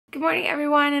Good morning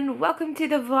everyone and welcome to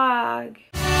the vlog.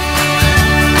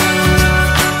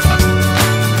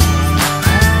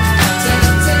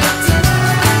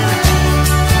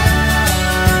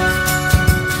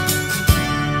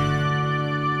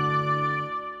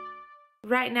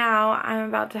 Right now I'm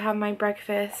about to have my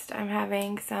breakfast. I'm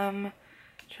having some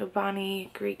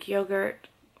Chobani Greek yogurt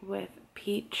with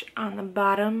peach on the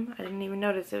bottom. I didn't even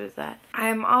notice it was that.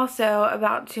 I'm also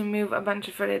about to move a bunch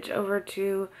of footage over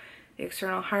to the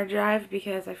external hard drive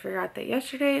because I forgot that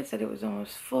yesterday it said it was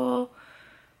almost full.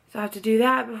 So I have to do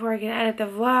that before I can edit the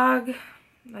vlog.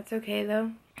 That's okay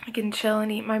though. I can chill and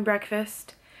eat my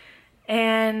breakfast.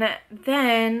 And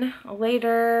then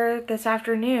later this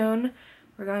afternoon,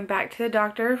 we're going back to the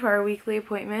doctor for our weekly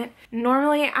appointment.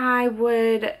 Normally I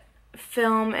would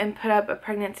film and put up a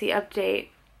pregnancy update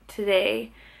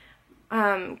today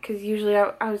because usually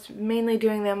I was mainly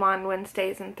doing them on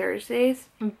Wednesdays and Thursdays,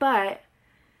 but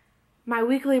my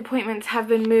weekly appointments have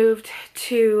been moved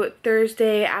to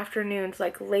Thursday afternoons,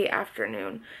 like late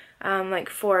afternoon, like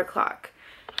 4 o'clock.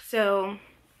 So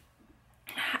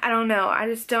I don't know, I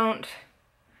just don't,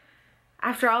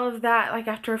 after all of that, like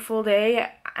after a full day,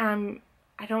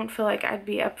 I don't feel like I'd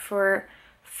be up for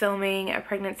filming a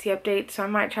pregnancy update, so I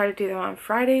might try to do them on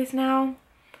Fridays now.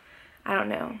 I don't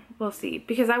know, we'll see,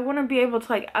 because I want to be able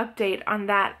to like update on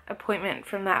that appointment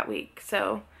from that week,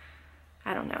 so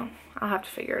I don't know, I'll have to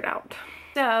figure it out.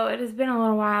 So it has been a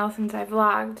little while since I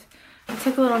vlogged. I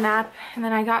took a little nap and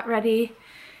then I got ready,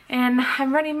 and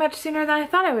I'm ready much sooner than I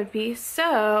thought I would be,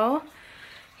 so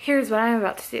here's what I'm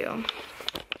about to do.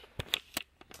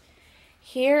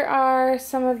 Here are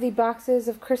some of the boxes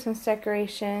of Christmas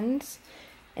decorations.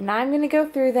 And I'm going to go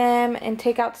through them and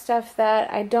take out stuff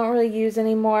that I don't really use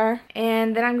anymore.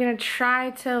 And then I'm going to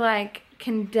try to like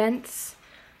condense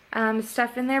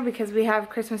stuff in there because we have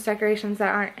Christmas decorations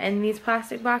that aren't in these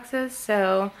plastic boxes.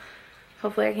 So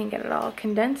hopefully I can get it all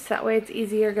condensed. That way it's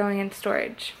easier going in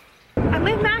storage. I'm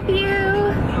with Matthew!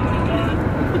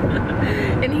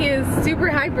 And he is super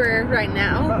hyper right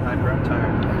now. I'm not hyper, I'm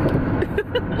tired.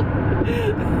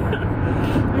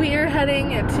 We are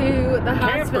heading to the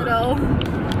hospital.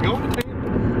 Going to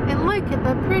Tampa. And look at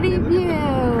the pretty view.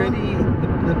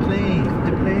 The plane.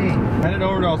 Headed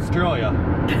over to Australia.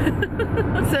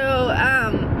 So,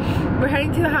 we're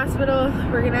heading to the hospital.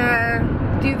 We're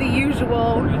gonna do the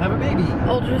usual. We're gonna have a baby.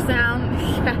 Ultrasound.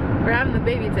 Yeah, we're having the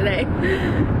baby today.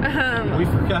 We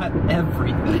forgot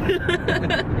everything.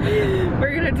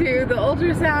 We're gonna do the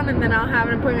ultrasound and then I'll have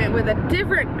an appointment with a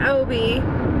different OB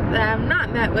that I've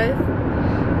not met with.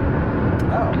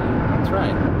 Oh, that's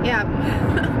right. Yeah.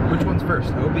 Which one's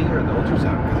first, OB or the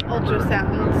ultrasound?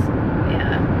 Ultrasounds.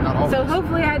 Yeah. Not always. So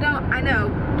hopefully I know,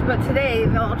 but today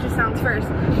the ultrasound's first.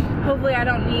 Hopefully I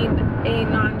don't need a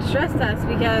non-stress test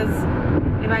because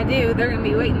if I do, they're gonna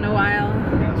be waiting a while.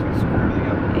 Yeah, it's gonna screw everything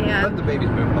up. Yeah. But the baby's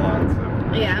moving along, so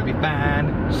yeah, should be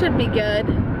fine. Should be good.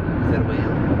 Is that a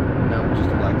whale? No, just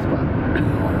a black spot.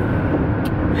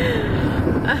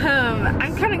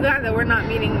 I'm kind of glad that we're not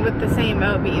meeting with the same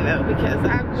OB though, because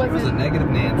I wasn't. She was a negative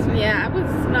Nancy. Yeah, I was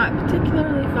not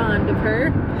particularly fond of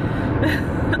her.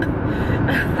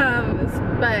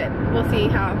 But we'll see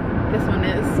how this one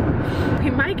is. We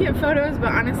might get photos,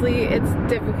 but honestly, it's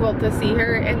difficult to see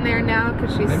her in there now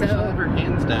because she's maybe so. She'll have her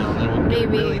hands down, and we'll get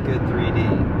really good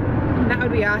 3D. That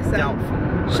would be awesome.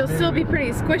 Doubtful. She'll still be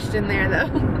pretty squished in there though.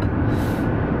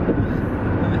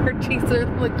 Her cheeks are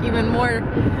look even more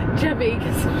chubby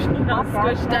because she's all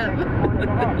squished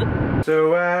up.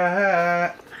 So,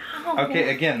 okay,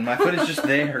 again, my foot is just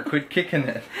there. Quit kicking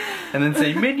it. And then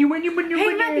say, menu. Hey,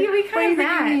 Matthew, we kind of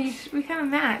match. We kind of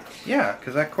match. Yeah,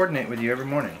 because I coordinate with you every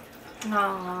morning.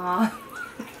 Aww.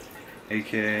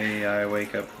 AKA, I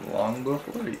wake up long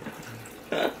before you.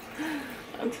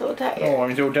 I'm so tired. Oh,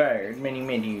 I'm so tired.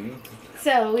 Menu.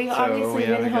 So, we've obviously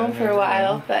been home for a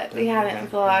while, but we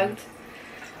haven't vlogged.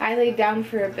 I laid down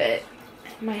for a bit.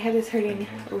 My head is hurting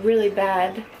really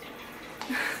bad.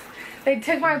 They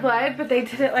took my blood, but they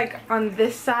did it like on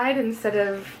this side instead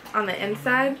of on the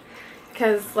inside.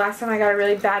 Because last time I got a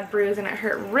really bad bruise and it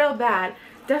hurt real bad.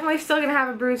 Definitely still gonna have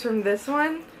a bruise from this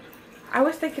one. I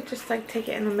wish they could just like take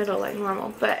it in the middle like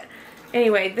normal. But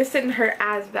anyway, this didn't hurt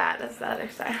as bad as the other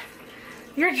side.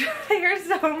 You're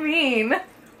so mean.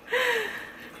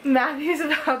 Matthew's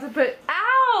about to put,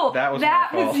 ow! That was my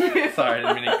fault. Sorry,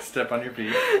 I didn't mean to step on your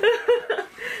feet.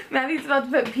 Matthew's about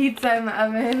to put pizza in the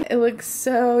oven. It looks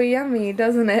so yummy,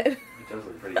 doesn't it? It does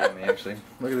look pretty yummy, actually.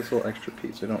 Look at this little extra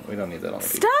piece. We don't need that on the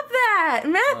pizza. Stop that,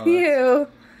 Matthew! Oh,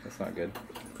 that's not good.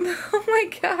 Oh my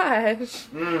gosh.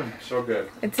 So good.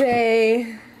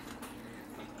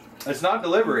 It's not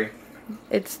delivery.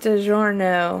 It's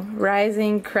DiGiorno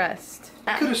Rising Crust.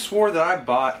 I could have swore that I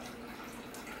bought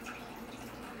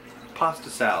pasta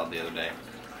salad the other day.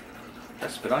 Did I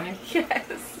spit on you?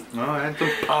 Yes. No, I had some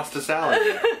pasta salad.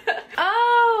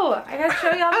 Oh, I gotta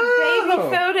show y'all the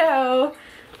baby photo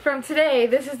from today.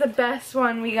 This is the best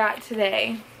one we got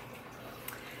today.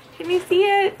 Can you see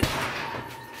it?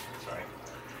 Sorry.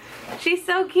 She's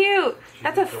so cute.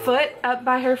 That's a foot up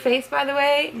by her face, by the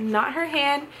way, not her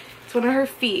hand. It's one of her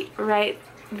feet right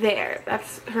there.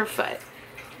 That's her foot.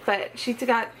 But she's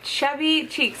got chubby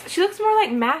cheeks. She looks more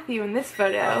like Matthew in this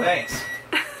photo. Oh, thanks.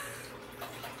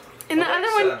 In the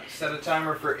other one, set a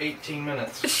timer for 18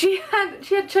 minutes. she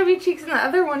had chubby cheeks in the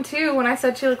other one too. When I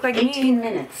said she looked like 18 me.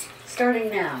 minutes, starting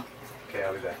now. Okay,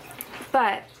 I'll be back.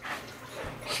 But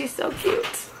she's so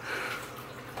cute.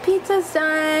 Pizza's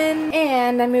done,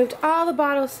 and I moved all the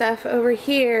bottle stuff over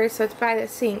here, so it's by the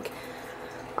sink.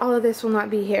 All of this will not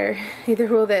be here. Neither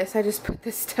will this. I just put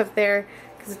this stuff there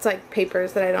because it's like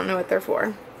papers that I don't know what they're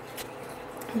for.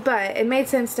 But it made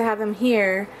sense to have them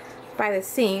here by the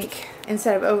sink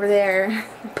instead of over there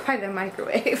by the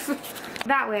microwave.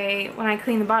 That way, when I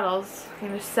clean the bottles, I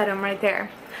can just set them right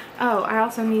there. Oh, I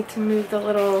also need to move the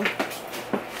little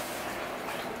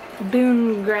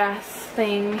boon grass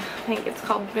thing. I think it's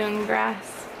called boon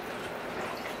grass.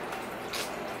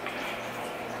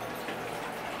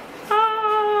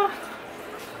 Ah.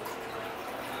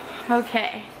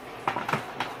 Okay.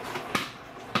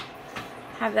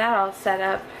 Have that all set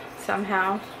up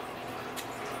somehow.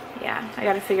 Yeah, I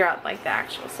gotta figure out like the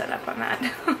actual setup on that.